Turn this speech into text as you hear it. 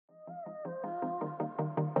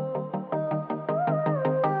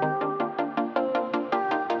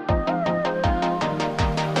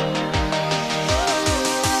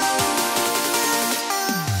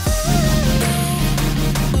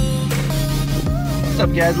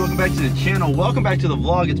up, guys? Welcome back to the channel. Welcome back to the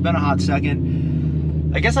vlog. It's been a hot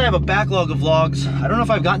second. I guess I have a backlog of vlogs. I don't know if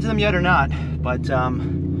I've gotten to them yet or not, but at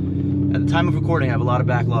the time of recording, I have a lot of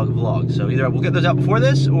backlog of vlogs. So either we'll get those out before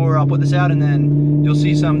this, or I'll put this out and then you'll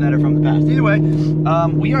see some that are from the past. Either way,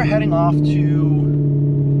 we are heading off to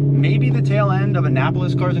maybe the tail end of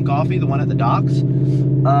Annapolis Cars and Coffee, the one at the docks.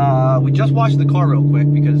 We just washed the car real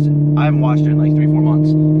quick because I haven't washed her in like 3-4 months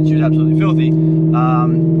and she was absolutely filthy.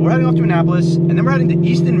 We're heading off to Annapolis and then we're heading to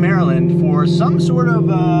Easton, Maryland for some sort of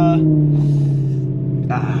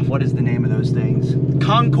what is the name of those things?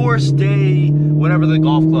 Concours Day, whatever the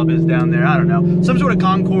golf club is down there, I don't know. Some sort of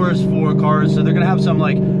concours for cars, so they're gonna have some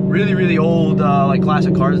like really old like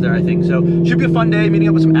classic cars there, I think. So should be a fun day, meeting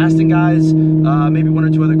up with some Aston guys, maybe 1 or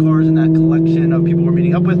 2 other cars in that collection of people we're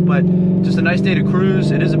meeting up with, but just a nice day to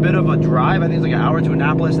cruise. It is a bit of a drive. I think it's like an hour to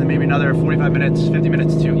Annapolis, and then maybe another 45 minutes, 50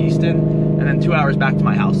 minutes to Easton, and then 2 hours back to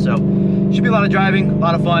my house. So should be a lot of driving, a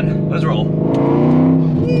lot of fun. Let's roll.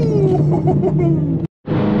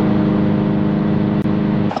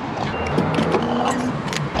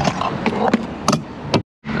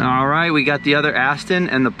 All right, we got the other Aston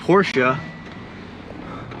and the Porsche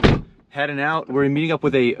heading out. We're meeting up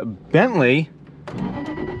with a Bentley.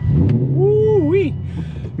 Woo-wee.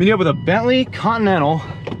 Meeting up with a Bentley Continental,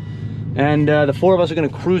 and the 4 of us are going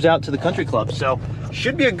to cruise out to the country club. So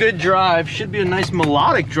should be a good drive. Should be a nice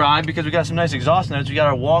melodic drive because we got some nice exhaust notes. We got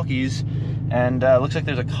our walkies, and looks like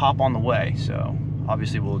there's a cop on the way. So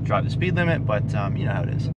obviously we'll drive the speed limit, but you know how it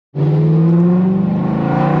is.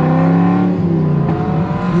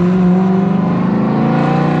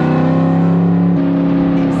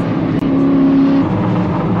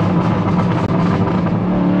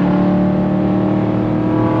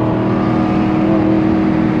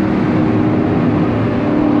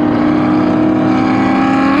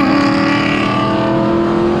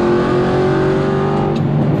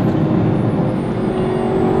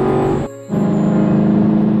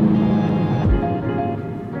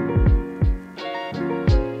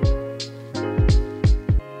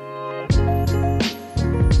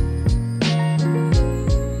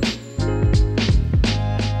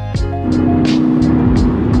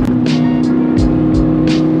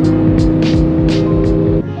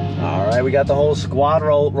 We got the whole squad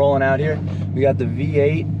rolling out here. We got the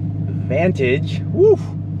V8 Vantage. Woo!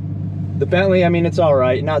 The Bentley, I mean, it's all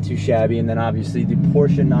right, not too shabby. And then obviously the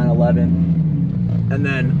Porsche 911, and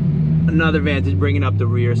then another Vantage bringing up the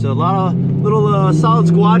rear. So a lot of little solid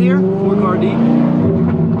squad here, 4 car deep.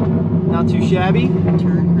 Not too shabby.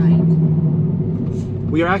 Turn right.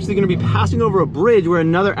 We are actually going to be passing over a bridge where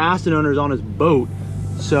another Aston owner is on his boat.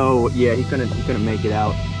 So yeah, he couldn't make it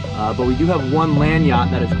out. But we do have 1 land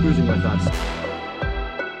yacht that is cruising with us.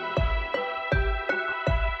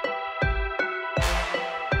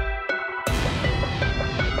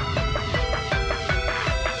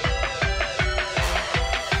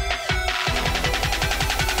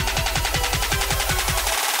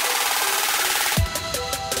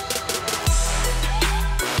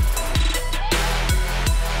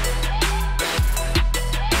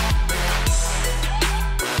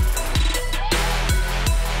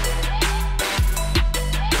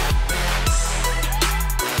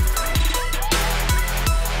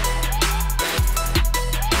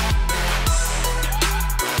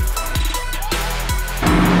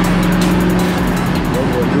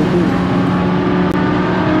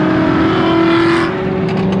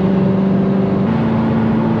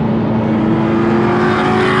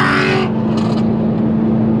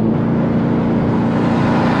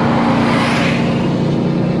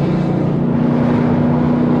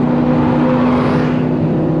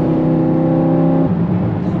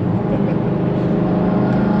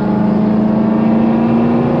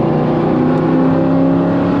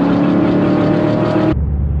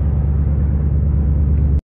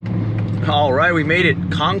 All right, we made it.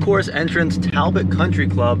 Concours entrance, Talbot Country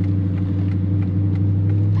Club.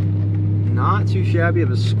 Not too shabby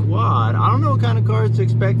of a squad. I don't know what kind of cars to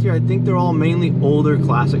expect here. I think they're all mainly older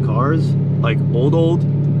classic cars, like old.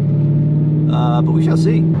 But we shall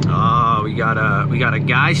see. Oh, we got a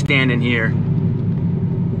guy standing here.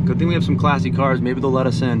 Good thing we have some classy cars. Maybe they'll let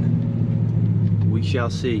us in. We shall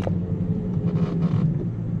see.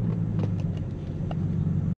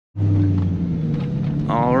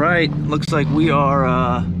 All right, looks like we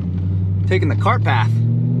are taking the cart path.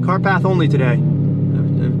 Cart path only today.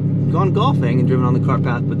 I've gone golfing and driven on the cart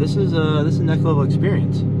path, but this is next level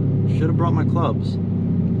experience. Should have brought my clubs.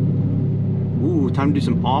 Ooh, time to do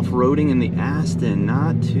some off-roading in the Aston.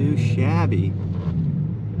 Not too shabby.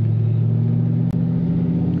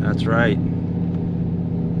 That's right.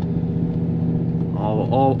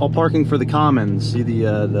 All parking for the Commons. See the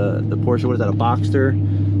Porsche, what is that, a Boxster?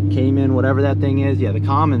 Cayman, whatever that thing is. Yeah, the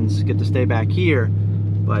Commons get to stay back here,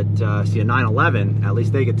 but see a 911, at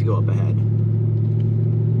least they get to go up ahead.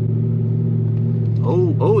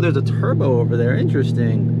 Oh, there's a turbo over there.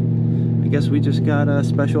 Interesting. I guess we just got a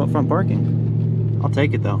special up front parking. I'll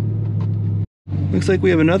take it though. Looks like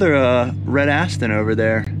we have another red Aston over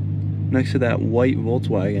there next to that white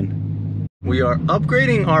Volkswagen. We are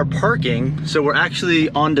upgrading our parking, so we're actually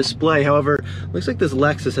on display. However, looks like this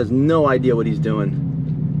Lexus has no idea what he's doing.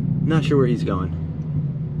 Not sure where he's going.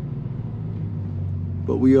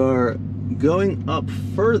 But we are going up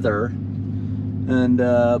further and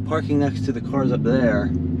parking next to the cars up there.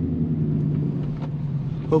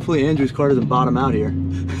 Hopefully Andrew's car doesn't bottom out here.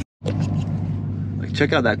 Like,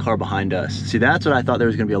 check out that car behind us. See, that's what I thought there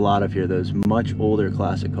was gonna be a lot of here, those much older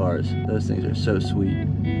classic cars. Those things are so sweet.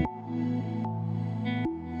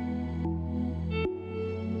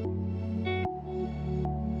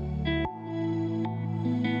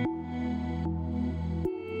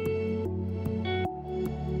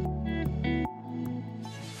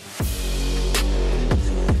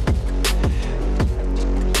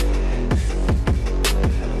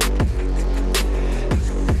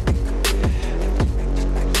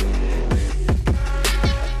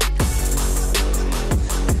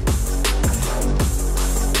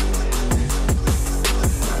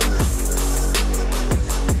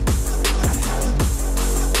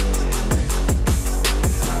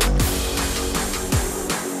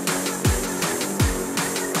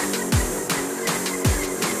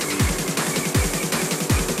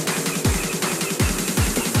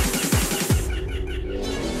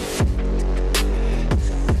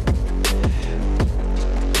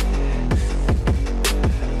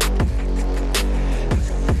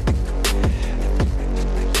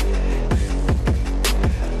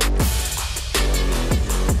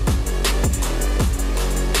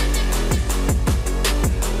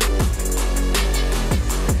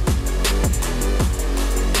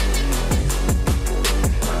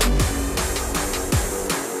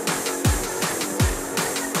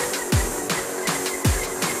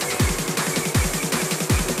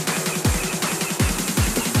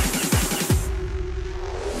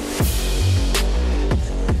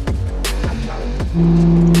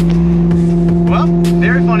 Well,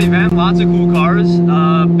 very fun event, lots of cool cars.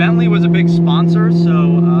 Bentley was a big sponsor,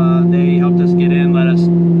 so they helped us get in, let us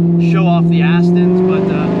show off the Astons, but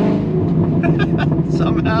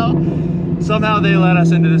somehow they let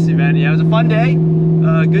us into this event. Yeah, it was a fun day,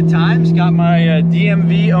 good times. Got my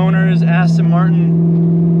DMV owner's Aston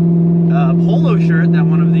Martin polo shirt that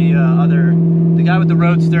one of the guy with the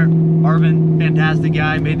Roadster, Arvin, fantastic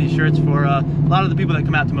guy, made these shirts for a lot of the people that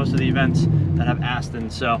come out to most of the events that have Aston.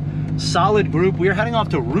 So solid group. We are heading off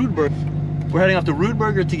to Rudberg. We're heading off to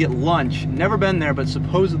Rudberger to get lunch. Never been there, but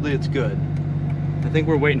supposedly it's good. I think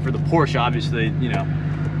we're waiting for the Porsche, obviously, you know.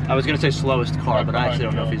 I was gonna say slowest car, but I actually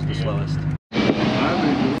don't know if he's the slowest.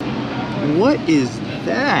 What is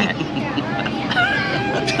that?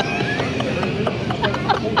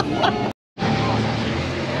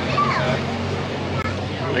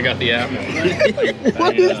 I got the app.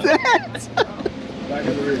 What is that?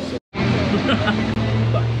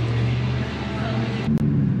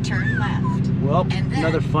 Turn left. Well,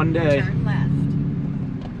 another fun day. Turn left.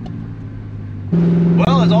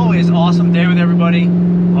 Well, as always, awesome day with everybody.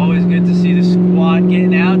 Always good to see the squad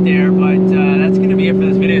getting out there, but that's going to be it for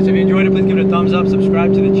this video. So if you enjoyed it, please give it a thumbs up,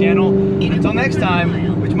 subscribe to the channel. Until next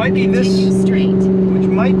time, which might be which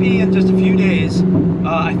might be in just a few days,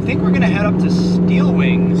 I think we're going to head up to Steel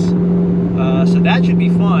Wings, so that should be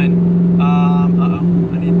fun. I'm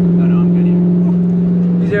good here.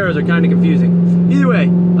 These arrows are kind of confusing. Either way,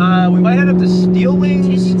 we might head up to Steel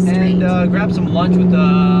Wings and grab some lunch with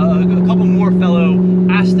a couple more fellow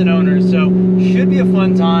Aston owners, so should be a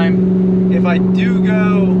fun time. If I do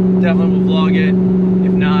go, definitely will vlog it.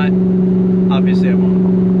 If not, obviously I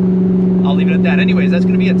won't. I'll leave it at that. Anyways, that's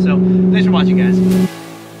going to be it, so thanks for watching, guys.